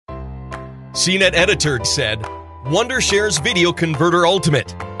CNET Editor said, Wondershare's Video Converter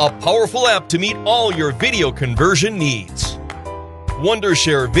Ultimate, a powerful app to meet all your video conversion needs.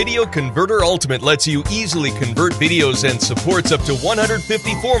 Wondershare Video Converter Ultimate lets you easily convert videos and supports up to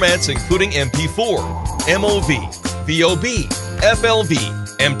 150 formats including MP4, MOV, VOB,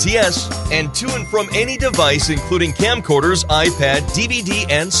 FLV, MTS, and to and from any device including camcorders, iPad, DVD,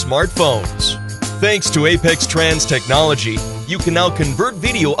 and smartphones. Thanks to Apex Trans technology, you can now convert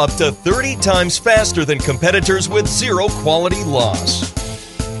video up to 30 times faster than competitors with zero quality loss.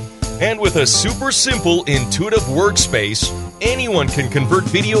 And with a super simple, intuitive workspace, anyone can convert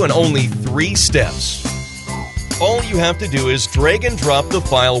video in only 3 steps. All you have to do is drag and drop the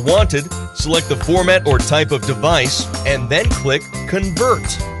file wanted, select the format or type of device, and then click Convert.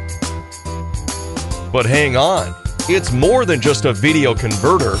 But hang on, it's more than just a video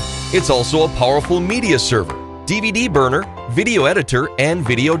converter. It's also a powerful media server, DVD burner, video editor, and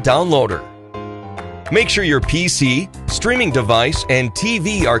video downloader. Make sure your PC, streaming device, and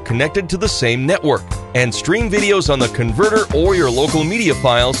TV are connected to the same network, and stream videos on the converter or your local media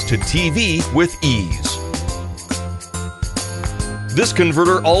files to TV with ease. This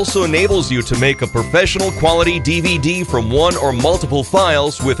converter also enables you to make a professional quality DVD from one or multiple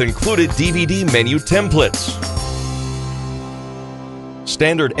files with included DVD menu templates.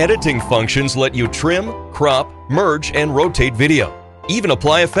 Standard editing functions let you trim, crop, merge, and rotate video. Even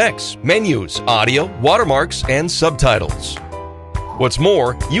apply effects, menus, audio, watermarks, and subtitles. What's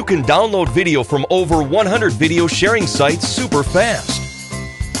more, you can download video from over 100 video sharing sites super fast.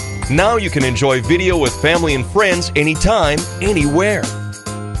 Now you can enjoy video with family and friends anytime, anywhere.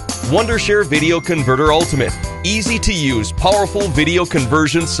 Wondershare Video Converter Ultimate. Easy to use, powerful video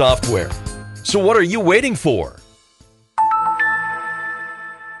conversion software. So what are you waiting for?